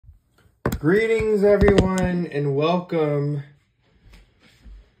Greetings everyone and welcome.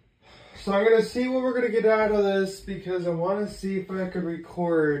 So I'm going to see what we're going to get out of this because I want to see if I could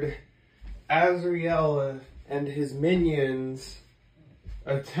record Azrael and his minions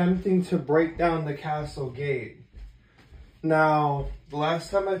attempting to break down the castle gate. Now, the last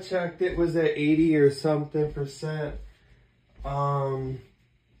time I checked it was at 80 or something percent. I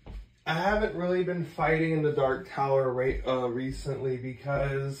haven't really been fighting in the Dark Tower recently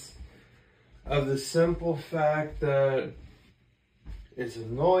because of the simple fact that it's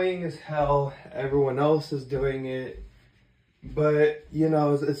annoying as hell. Everyone else is doing it. But, you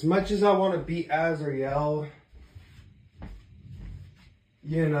know, as much as I want to beat Azrael,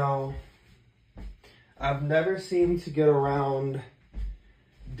 you know, I've never seemed to get around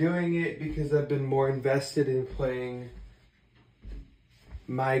doing it because I've been more invested in playing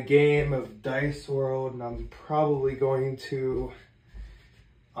my game of Dice World, and I'm probably going to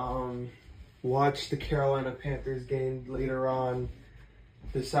watch the Carolina Panthers game later on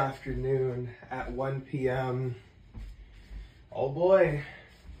this afternoon at 1 p.m. Oh boy.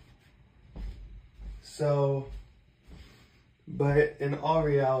 So, but in all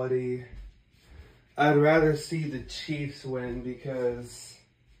reality, I'd rather see the Chiefs win because,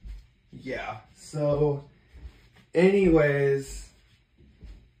 yeah. So, anyways,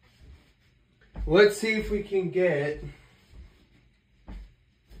 let's see if we can get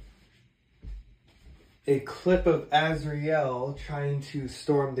a clip of Azrael trying to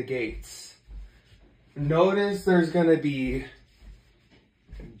storm the gates. Notice there's going to be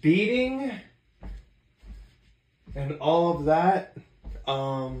beating and all of that.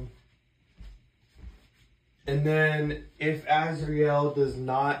 And then if Azrael does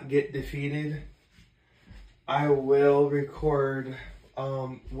not get defeated, I will record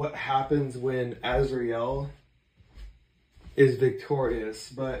what happens when Azrael is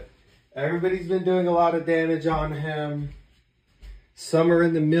victorious. But everybody's been doing a lot of damage on him. Some are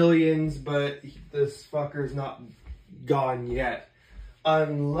in the millions, but this fucker's not gone yet.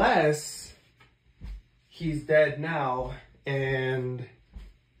 Unless he's dead now, and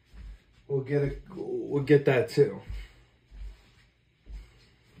we'll get that too.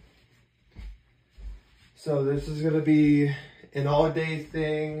 So this is gonna be an all-day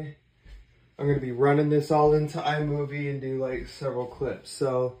thing. I'm gonna be running this all into iMovie and do like several clips.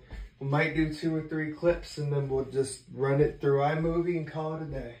 So we might do 2 or 3 clips and then we'll just run it through iMovie and call it a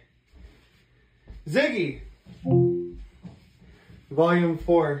day. Ziggy! Volume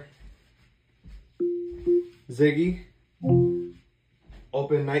 4. Ziggy.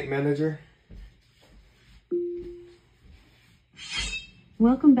 Open Night Manager.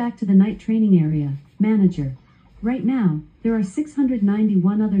 Welcome back to the Night Training Area, Manager. Right now, there are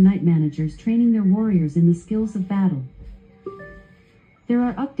 691 other Night Managers training their warriors in the skills of battle. There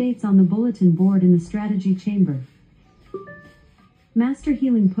are updates on the bulletin board in the strategy chamber. Master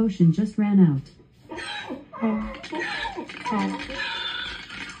Healing Potion just ran out.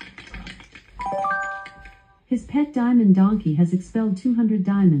 His pet diamond donkey has expelled 200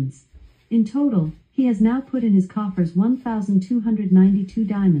 diamonds. In total, he has now put in his coffers 1,292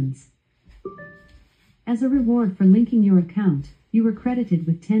 diamonds. As a reward for linking your account, you were credited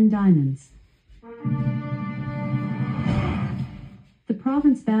with 10 diamonds. The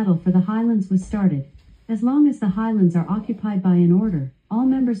province battle for the Highlands was started. As long as the Highlands are occupied by an order, all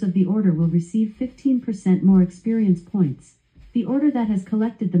members of the order will receive 15% more experience points. The order that has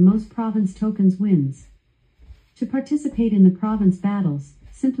collected the most province tokens wins. To participate in the province battles,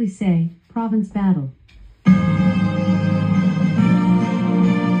 simply say, Province Battle.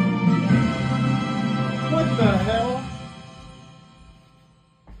 What the hell?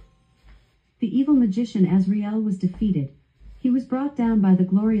 The evil magician Azrael was defeated. He was brought down by the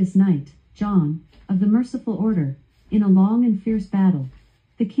glorious knight, John, of the Merciful Order, in a long and fierce battle.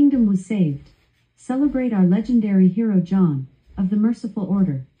 The kingdom was saved. Celebrate our legendary hero John, of the Merciful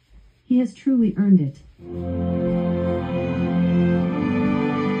Order. He has truly earned it.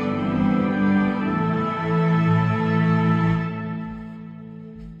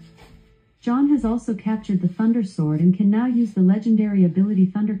 John has also captured the Thunder Sword and can now use the legendary ability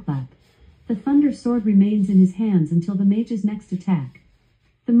Thunderclap. The Thunder Sword remains in his hands until the mage's next attack.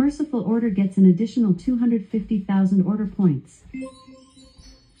 The Merciful Order gets an additional 250,000 order points.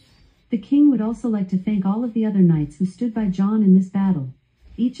 The king would also like to thank all of the other knights who stood by John in this battle.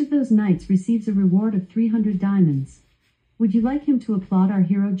 Each of those knights receives a reward of 300 diamonds. Would you like him to applaud our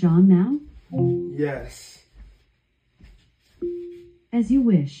hero John now? Yes. As you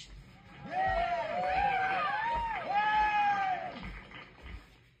wish.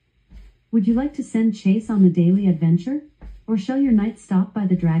 Would you like to send Chase on the daily adventure? Or shall your knight stop by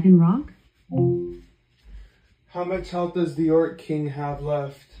the Dragon Rock? How much health does the Orc King have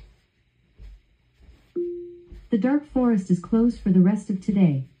left? The Dark Forest is closed for the rest of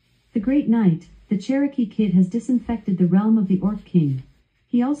today. The Great Knight, the Cherokee Kid, has disinfected the realm of the Orc King.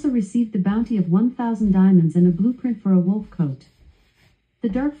 He also received the bounty of 1,000 diamonds and a blueprint for a wolf coat. The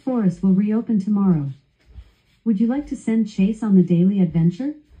Dark Forest will reopen tomorrow. Would you like to send Chase on the daily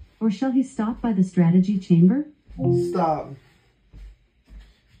adventure? Or shall he stop by the strategy chamber? Stop.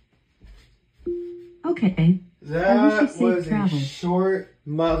 Okay. That was a short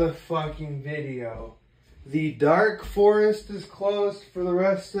motherfucking video. The Dark Forest is closed for the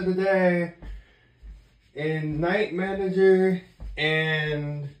rest of the day. And Night Manager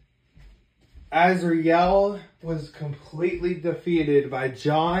and Azrael was completely defeated by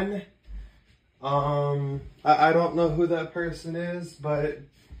John. I don't know who that person is, but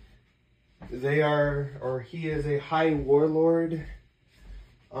they are, or he is a high warlord.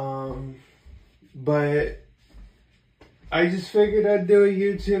 But I just figured I'd do a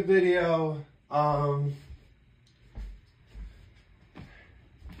YouTube video.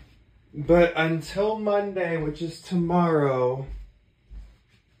 But until Monday, which is tomorrow,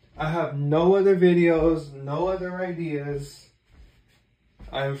 I have no other videos, no other ideas.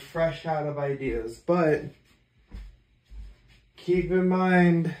 I'm fresh out of ideas, but keep in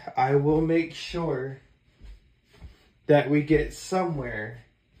mind, I will make sure that we get somewhere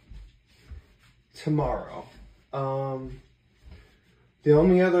tomorrow. The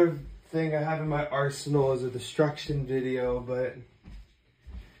only other thing I have in my arsenal is a destruction video, but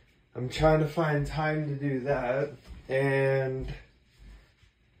I'm trying to find time to do that. And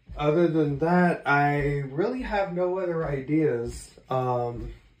other than that, I really have no other ideas for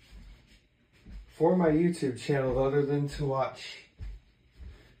my YouTube channel other than to watch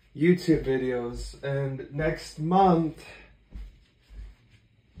YouTube videos. And next month,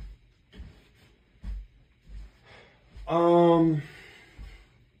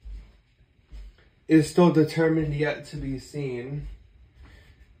 is still determined, yet to be seen.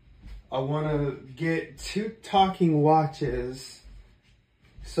 I want to get 2 talking watches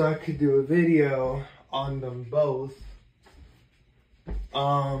so I could do a video on them both.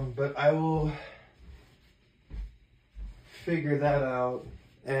 But I will figure that out,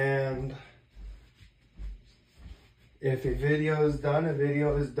 and if a video is done, a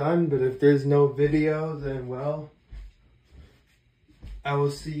video is done. But if there's no video, then well, I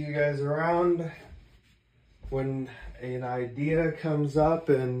will see you guys around when an idea comes up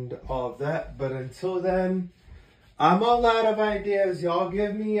and all of that. But until then, I'm all out of ideas. Y'all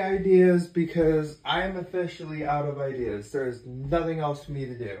give me ideas because I am officially out of ideas. There's nothing else for me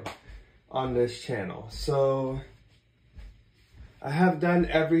to do on this channel. So I have done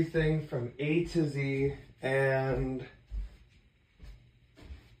everything from A to Z, and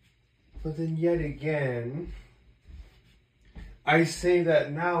but then yet again, I say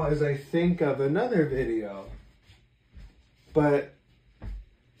that now as I think of another video. But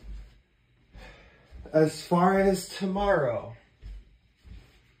as far as tomorrow,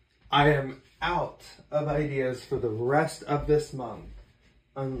 I am out of ideas for the rest of this month.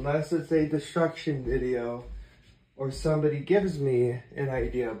 Unless it's a destruction video or somebody gives me an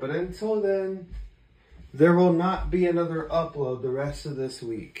idea. But until then, there will not be another upload the rest of this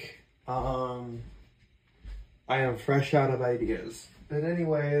week. I am fresh out of ideas. But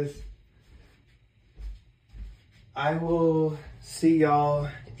anyways, I will see y'all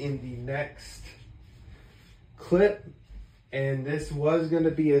in the next clip. And this was going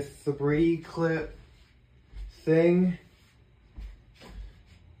to be a 3-clip thing.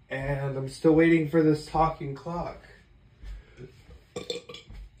 And I'm still waiting for this talking clock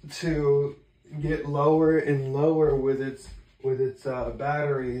to get lower and lower with its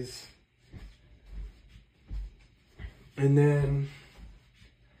batteries. And then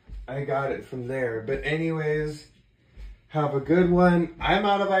I got it from there. But anyways, have a good one. I'm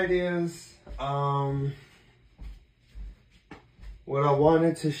out of ideas. What I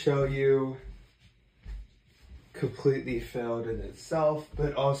wanted to show you completely failed in itself,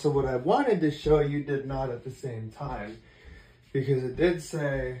 but also what I wanted to show you did not at the same time, because it did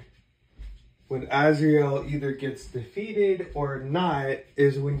say when Azrael either gets defeated or not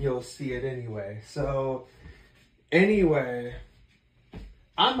is when you'll see it anyway. So anyway,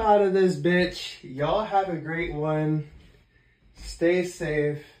 I'm out of this bitch. Y'all have a great one. Stay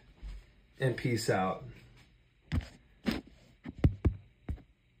safe and peace out.